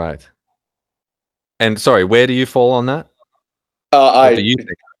 Right. And sorry, where do you fall on that? What do you think?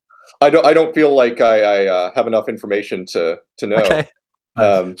 I don't feel like I have enough information to know. Okay.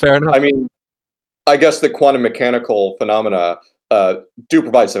 Fair enough. I mean, I guess the quantum mechanical phenomena do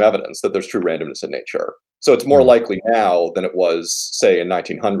provide some evidence that there's true randomness in nature. So it's more likely now than it was, say, in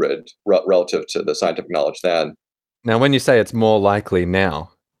 1900, relative to the scientific knowledge then. Now, when you say it's more likely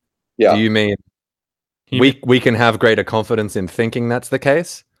now, do you mean we can have greater confidence in thinking that's the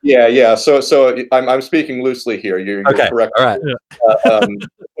case? Yeah. So I'm speaking loosely here. You're correct. All right.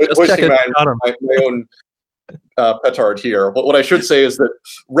 Pushing my own petard here. What I should say is that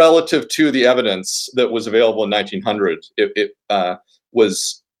relative to the evidence that was available in 1900, it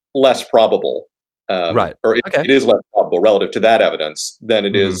was less probable. Right. Or it is less probable relative to that evidence than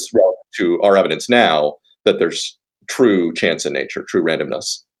it is relative to our evidence now that there's true chance in nature, true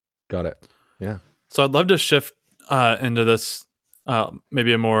randomness. Got it. Yeah. So I'd love to shift into this,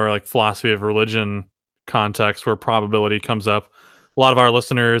 maybe a more like philosophy of religion context where probability comes up. A lot of our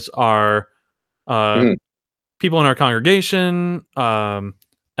listeners are people in our congregation,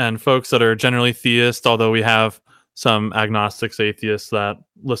 and folks that are generally theists, although we have some agnostics, atheists that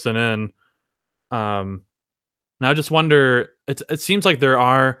listen in. And I just wonder, it seems like there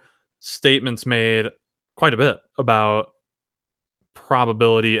are statements made quite a bit about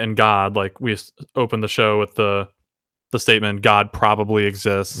probability and God. Like we opened the show with the statement, God probably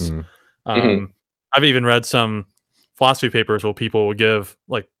exists. I've even read some philosophy papers where people will give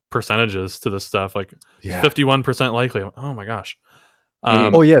like percentages to this stuff, like Yeah. 51% likely. Oh my gosh.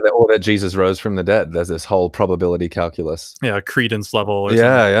 Oh yeah, or that Jesus rose from the dead. There's this whole probability calculus. Yeah, credence level. Or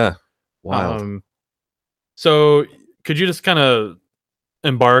Yeah. Wild. So could you just kind of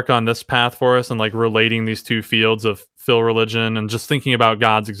embark on this path for us and like relating these two fields of phil religion and just thinking about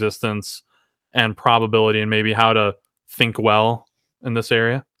God's existence and probability and maybe how to think well in this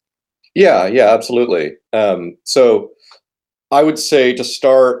area? Yeah, absolutely. So I would say to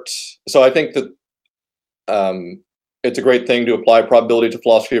start, so I think that it's a great thing to apply probability to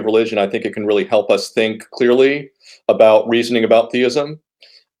philosophy of religion. I think it can really help us think clearly about reasoning about theism.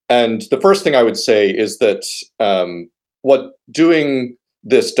 And the first thing I would say is that what doing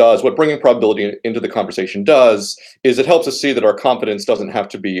this does, what bringing probability into the conversation does, is it helps us see that our confidence doesn't have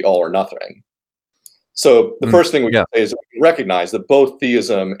to be all or nothing. So the first thing we can say is we can recognize that both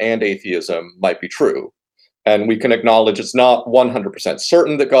theism and atheism might be true. And we can acknowledge it's not 100%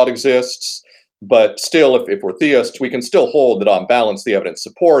 certain that God exists, but still, if we're theists, we can still hold that on balance, the evidence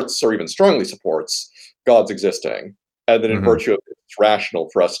supports, or even strongly supports, God's existing. And that in virtue of it, it's rational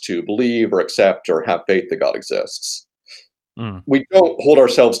for us to believe or accept or have faith that God exists. We don't hold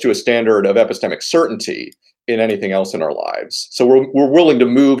ourselves to a standard of epistemic certainty in anything else in our lives. So we're willing to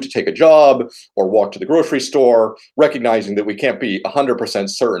move to take a job or walk to the grocery store, recognizing that we can't be 100%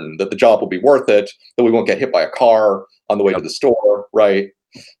 certain that the job will be worth it, that we won't get hit by a car on the way to the store, right?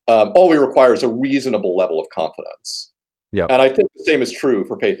 All we require is a reasonable level of confidence. Yeah. And I think the same is true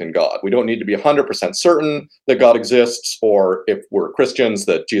for faith in God. We don't need to be 100% certain that God exists, or if we're Christians,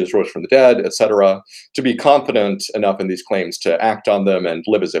 that Jesus rose from the dead, etc., to be confident enough in these claims to act on them and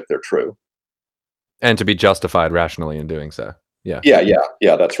live as if they're true. And to be justified rationally in doing so. Yeah,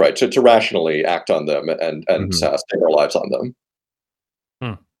 that's right. To rationally act on them and stake our lives on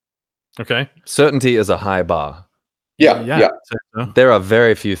them. Okay. Certainty is a high bar. Yeah. So. There are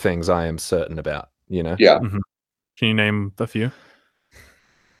very few things I am certain about, you know? Yeah. Can you name a few?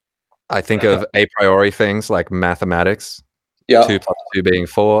 I think of a priori things like mathematics. Yeah. 2 + 2 being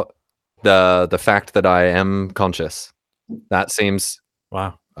 4. The fact that I am conscious. That seems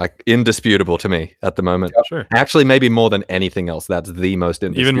like indisputable to me at the moment. Yeah. Sure. Actually, maybe more than anything else. That's the most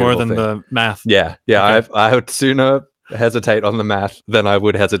indisputable Even more than thing. the math. Yeah. Okay. I would sooner hesitate on the math than I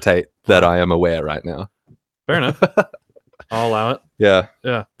would hesitate that I am aware right now. Fair enough. I'll allow it. Yeah.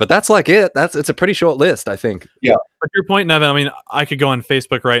 But that's like it. It's a pretty short list, I think. Yeah. But your point, Nevin, I mean, I could go on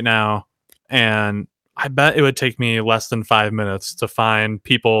Facebook right now and I bet it would take me less than 5 minutes to find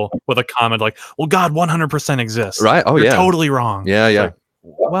people with a comment like, well, God 100% exists. Right. Oh, You're totally wrong. Yeah. Like,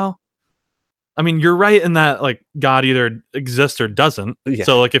 well, I mean, you're right in that like God either exists or doesn't. Yeah.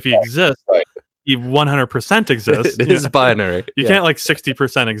 So like if he exists, he 100% exists. It is binary. You can't like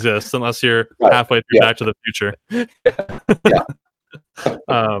 60% exist unless you're halfway through Back to the Future.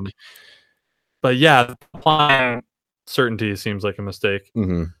 But yeah, applying certainty seems like a mistake.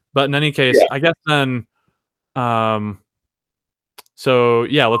 But in any case, I guess then, so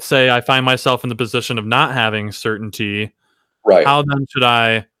yeah, let's say I find myself in the position of not having certainty. Right. How then should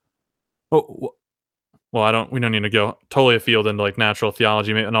I? Well, we don't need to go totally afield into like natural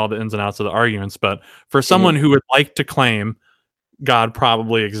theology and all the ins and outs of the arguments. But for someone who would like to claim God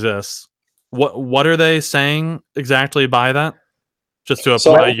probably exists, what are they saying exactly by that? Just to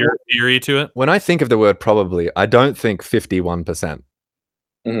apply your theory to it. When I think of the word probably, I don't think 51%.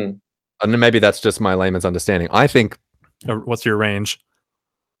 And maybe that's just my layman's understanding. I think. What's your range?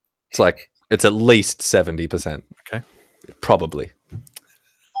 It's at least 70%. Okay. Probably.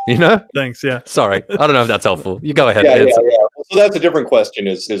 You know? Thanks. Yeah. Sorry. I don't know if that's helpful. You go ahead. Yeah. So that's a different question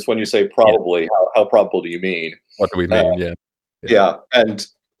is when you say probably, how probable do you mean? What do we mean? Yeah. And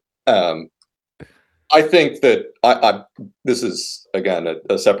I think that I this is again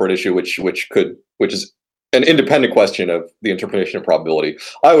a separate issue which is an independent question of the interpretation of probability.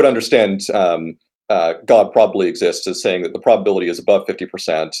 I would understand God probably exists as saying that the probability is above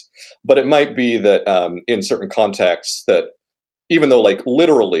 50%, but it might be that in certain contexts that even though like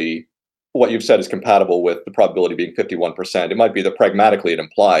literally what you've said is compatible with the probability being 51%, it might be that pragmatically it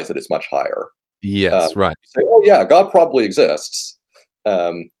implies that it's much higher. Yes, right. Say, oh yeah, God probably exists.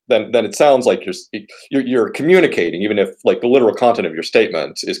 Then it sounds like you're communicating, even if like the literal content of your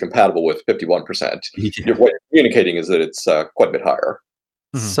statement is compatible with 51%. What you're communicating is that it's quite a bit higher.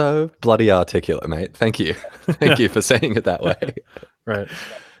 So bloody articulate, mate. Thank you. Thank you for saying it that way. Right.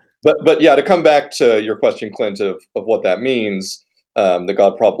 But yeah, to come back to your question, Clint, of what that means, that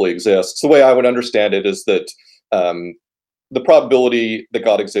God probably exists, the way I would understand it is that the probability that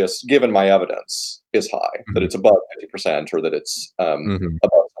God exists, given my evidence, is high, that it's above 50% or that it's above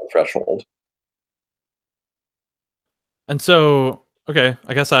some threshold. And so, Okay,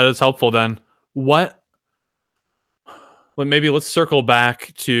 I guess that is helpful then. Well, maybe let's circle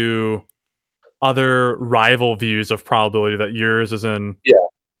back to other rival views of probability that yours is in Yeah.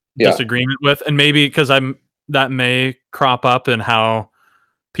 disagreement with, and maybe because that may crop up in how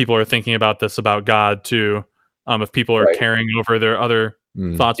people are thinking about this about God too. If people are Right. carrying over their other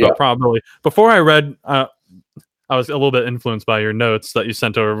thoughts Yeah. about probability. Before I read, I was a little bit influenced by your notes that you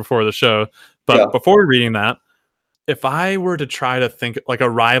sent over before the show. But Yeah. before reading that, if I were to try to think like a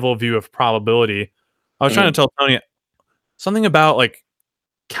rival view of probability, I was trying to tell Tony something about like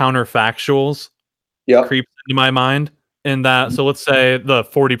counterfactuals Yeah. creeps into my mind. In that, so let's say the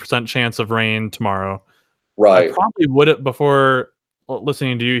 40% chance of rain tomorrow. I Right. probably would have, before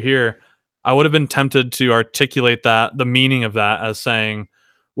listening to you here, I would have been tempted to articulate that, the meaning of that, as saying,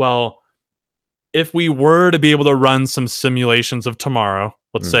 well, if we were to be able to run some simulations of tomorrow,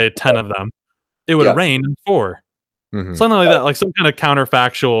 let's say 10 of them, it would Yeah. rain in 4. Mhm. Something like that, like some kind of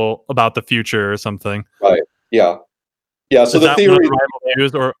counterfactual about the future or something. Right. Yeah. Yeah. So Is the that one of theory, the rival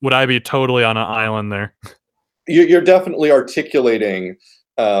views, or would I be totally on an island there? you're definitely articulating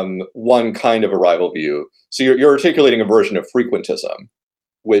one kind of a rival view. So you're articulating a version of frequentism,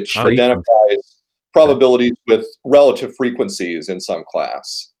 which Oh. identifies probabilities with relative frequencies in some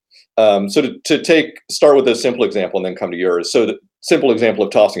class. So to start with a simple example and then come to yours. So the simple example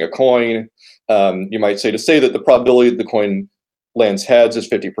of tossing a coin, you might say, to say that the probability that the coin lands heads is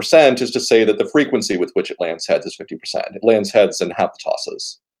 50% is to say that the frequency with which it lands heads is 50%. It lands heads in half the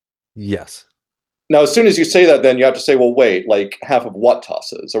tosses. Yes. Now, as soon as you say that, then you have to say, well, wait, like half of what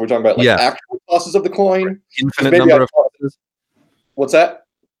tosses? Are we talking about like Yeah. actual tosses of the coin? Infinite Maybe number I of toss- tosses, What's that?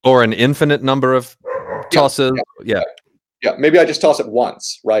 or an infinite number of tosses. Yeah. Yeah, maybe I just toss it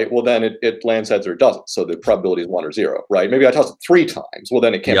once, right? Well, then it lands heads or it doesn't. So the probability is 1 or 0, right? Maybe I toss it 3 times. Well,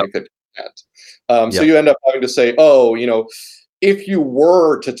 then it can't be 50%. So Yep. you end up having to say, oh, if you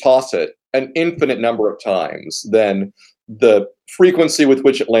were to toss it an infinite number of times, then the frequency with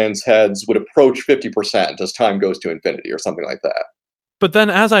which it lands heads would approach 50% as time goes to infinity or something like that. But then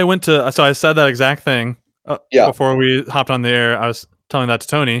as I went to, so I said that exact thing before we hopped on the air. I was telling that to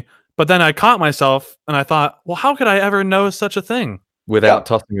Tony, but then I caught myself and I thought, well, how could I ever know such a thing? Without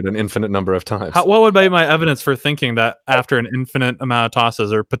tossing it an infinite number of times. What would be my evidence for thinking that after an infinite amount of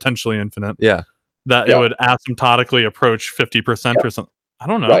tosses, or potentially infinite, that it would asymptotically approach 50% or something? I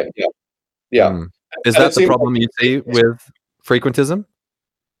don't know. Right. Yeah. Is And that the problem you see with frequentism?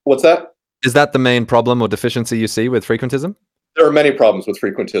 What's that? Is that the main problem or deficiency you see with frequentism? There are many problems with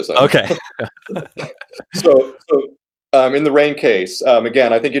frequentism. Okay. So in the rain case,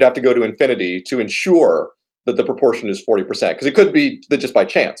 again, I think you'd have to go to infinity to ensure that the proportion is 40%, because it could be that just by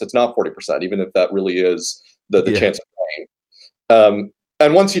chance it's not 40%, even if that really is the chance of rain.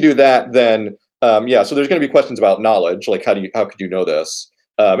 And once you do that, then so there's going to be questions about knowledge, like how could you know this?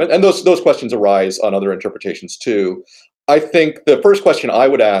 And those questions arise on other interpretations too. I think the first question I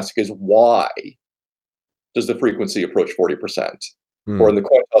would ask is, why does the frequency approach 40%? Or in the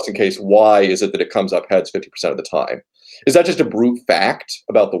coin tossing case, why is it that it comes up heads 50% of the time? Is that just a brute fact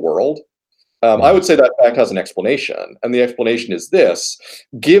about the world? I would say that fact has an explanation. And the explanation is this: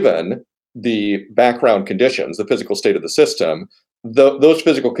 given the background conditions, the physical state of the system, those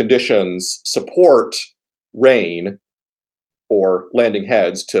physical conditions support rain or landing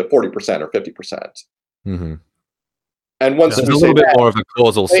heads to 40% or 50%. Mm-hmm. And once There's we a say little bit that, more of a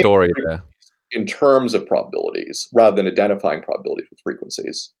causal story there. in terms of probabilities rather than identifying probabilities with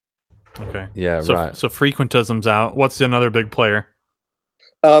frequencies. Okay. Yeah, right. So frequentism's out. What's another big player?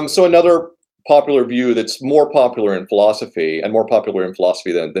 So another popular view that's more popular in philosophy, and more popular in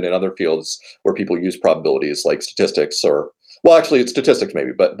philosophy than in other fields where people use probabilities, like statistics, or, well, actually it's statistics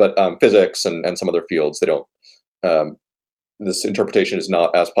maybe, but physics and some other fields, they don't, this interpretation is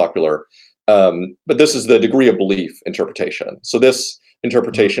not as popular. But this is the degree of belief interpretation. So this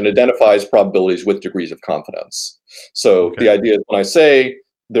interpretation identifies probabilities with degrees of confidence. So the idea is, when I say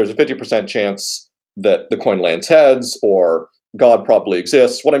there's a 50% chance that the coin lands heads, or God probably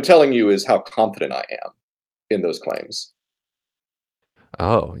exists, what I'm telling you is how confident I am in those claims.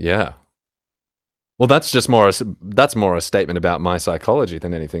 Oh, yeah. Well, that's just more a statement about my psychology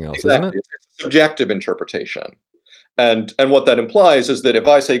than anything else, isn't it? It's a subjective interpretation. And what that implies is that if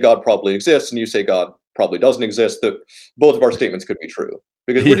I say God probably exists and you say God probably doesn't exist, that both of our statements could be true,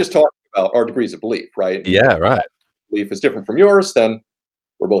 because we're just talking about our degrees of belief, right? Yeah, right. If belief is different from yours, then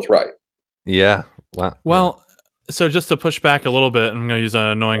we're both right. Yeah. Wow. Well, so just to push back a little bit, I'm going to use an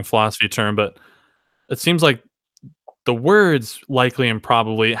annoying philosophy term, but it seems like the words likely and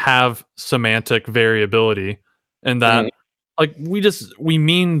probably have semantic variability, and that like we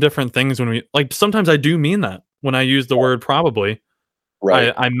mean different things when we, like, sometimes I do mean that when I use the word probably,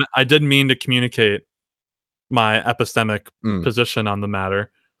 Right. I did mean to communicate my epistemic Mm. position on the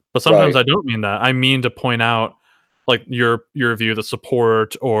matter, but sometimes Right. I don't mean that. I mean to point out like your view, the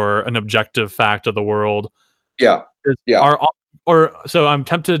support or an objective fact of the world. Yeah. Yeah. Or so I'm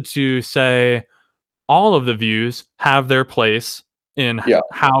tempted to say all of the views have their place in Yeah.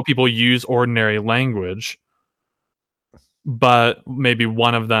 how people use ordinary language, but maybe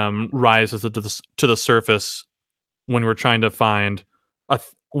one of them rises to the surface when we're trying to find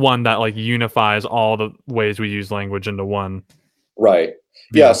one that like unifies all the ways we use language into one Right.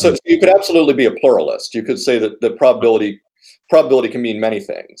 view. Yeah. So you could absolutely be a pluralist. You could say that the probability can mean many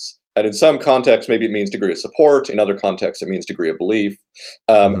things. And in some contexts, maybe it means degree of support. In other contexts, it means degree of belief.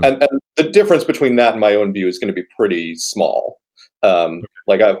 And the difference between that and my own view is going to be pretty small.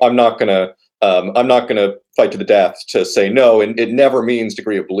 Like I'm not gonna fight to the death to say no, and it never means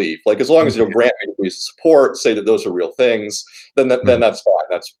degree of belief. Like as long as you'll grant me degrees of support, say that those are real things, then that's fine.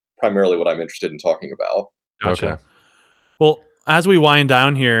 That's primarily what I'm interested in talking about. Gotcha. Okay. Well, as we wind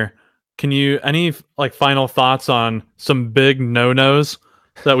down here, can you any like final thoughts on some big no-nos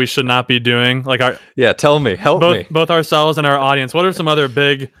that we should not be doing? Like tell me, help me. Both ourselves and our audience. What are some other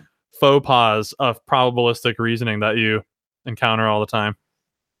big faux pas of probabilistic reasoning that you encounter all the time?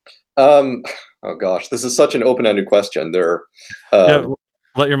 Oh gosh, this is such an open-ended question. Let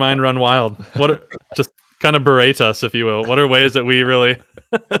your mind run wild. Just kind of berate us, if you will. What are ways that we really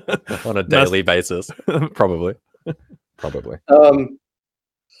on a daily basis? Probably.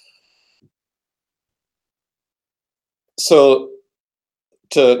 So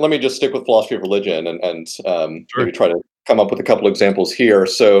let me just stick with philosophy of religion and Sure. maybe try to come up with a couple examples here.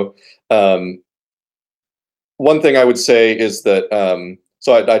 So one thing I would say is that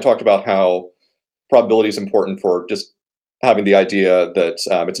so I talked about how probability is important for just having the idea that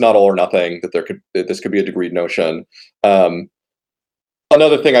it's not all or nothing, that this could be a degreed notion.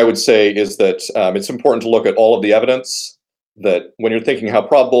 Another thing I would say is that it's important to look at all of the evidence, that when you're thinking how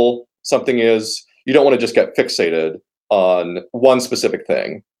probable something is, you don't want to just get fixated on one specific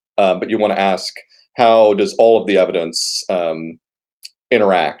thing, but you want to ask, how does all of the evidence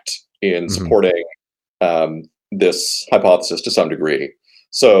interact in supporting this hypothesis to some degree?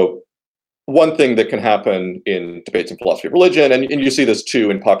 So one thing that can happen in debates in philosophy of religion, and you see this too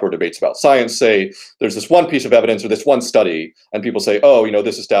in popular debates about science, say there's this one piece of evidence or this one study, and people say, oh,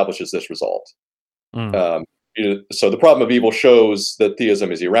 this establishes this result. So the problem of evil shows that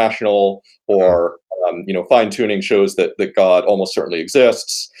theism is irrational, or fine-tuning shows that God almost certainly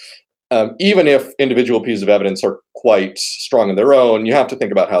exists. Even if individual pieces of evidence are quite strong on their own, you have to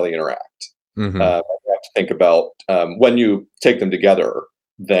think about how they interact. You have to think about when you take them together,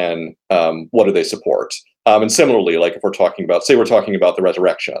 then what do they support? And similarly, like if we're talking about the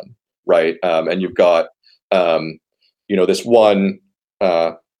resurrection, right? And you've got this one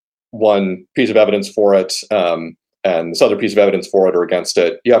piece of evidence for it, and this other piece of evidence for it or against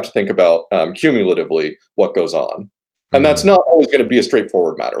it. You have to think about cumulatively what goes on. And that's not always going to be a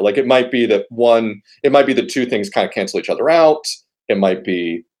straightforward matter. Like it might be that two things kind of cancel each other out. It might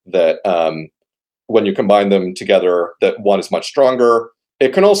be that when you combine them together, that one is much stronger.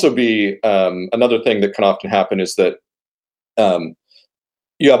 It can also be another thing that can often happen is that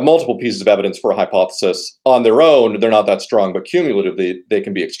you have multiple pieces of evidence for a hypothesis. On their own, they're not that strong, but cumulatively, they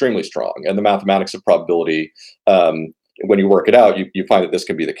can be extremely strong. And the mathematics of probability, when you work it out, you find that this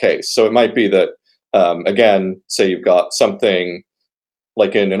can be the case. So it might be that, again, say you've got something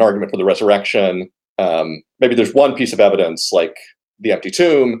like in an argument for the resurrection, maybe there's one piece of evidence, like the empty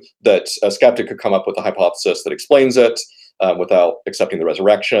tomb, that a skeptic could come up with a hypothesis that explains it without accepting the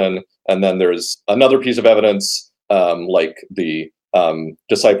resurrection. And then there's another piece of evidence, like the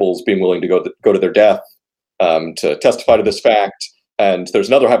disciples being willing to go to their death to testify to this fact. And there's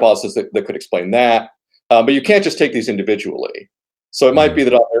another hypothesis that could explain that. But you can't just take these individually. So it might be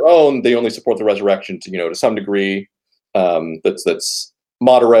that on their own, they only support the resurrection to some degree that's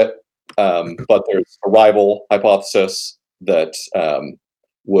moderate. But there's a rival hypothesis that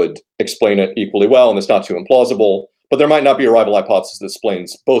would explain it equally well, and it's not too implausible. But there might not be a rival hypothesis that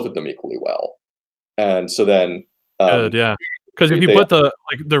explains both of them equally well. And so then, good, yeah. Because if you put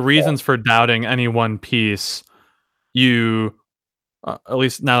the reasons for doubting any one piece, you at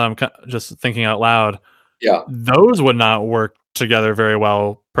least now that I'm just thinking out loud, those would not work together very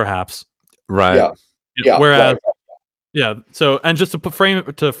well, perhaps. Right. Yeah. Whereas, So, and just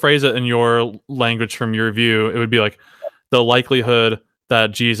to phrase it in your language from your view, it would be like the likelihood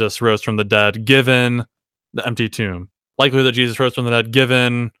that Jesus rose from the dead, given the empty tomb. Likelihood that Jesus rose from the dead,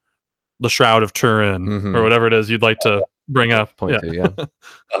 given the Shroud of Turin, or whatever it is you'd like to bring up.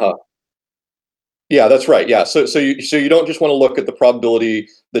 Yeah, that's right. Yeah, so you don't just want to look at the probability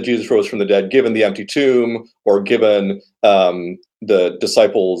that Jesus rose from the dead, given the empty tomb or given the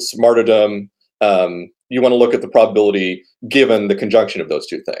disciples' martyrdom. You want to look at the probability given the conjunction of those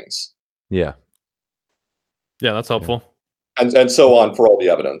two things. Yeah. Yeah, that's helpful. And so on for all the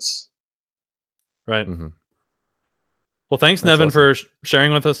evidence. Right. Mm-hmm. Well, thanks, That's Nevin, awesome. for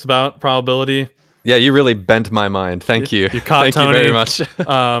sharing with us about probability. Yeah, you really bent my mind. Thank you. You caught Thank Tony. you very much. Yeah,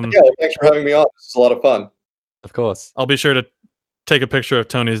 well, thanks for having me on. It's a lot of fun. Of course. I'll be sure to take a picture of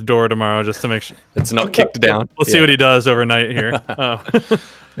Tony's door tomorrow just to make sure. It's not kicked down. We'll see what he does overnight here.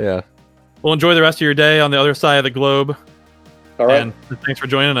 Yeah. Well, enjoy the rest of your day on the other side of the globe. All right. And thanks for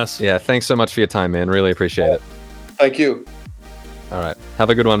joining us. Yeah, thanks so much for your time, man. Really appreciate it. Thank you. All right. Have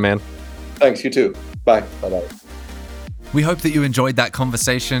a good one, man. Thanks, you too. Bye. Bye-bye. We hope that you enjoyed that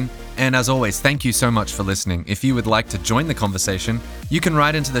conversation. And as always, thank you so much for listening. If you would like to join the conversation, you can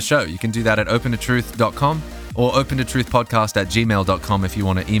write into the show. You can do that at opentotruth.com or opentotruthpodcast@gmail.com if you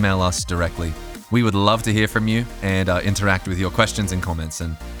want to email us directly. We would love to hear from you and interact with your questions and comments.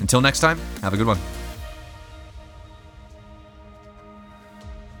 And until next time, have a good one.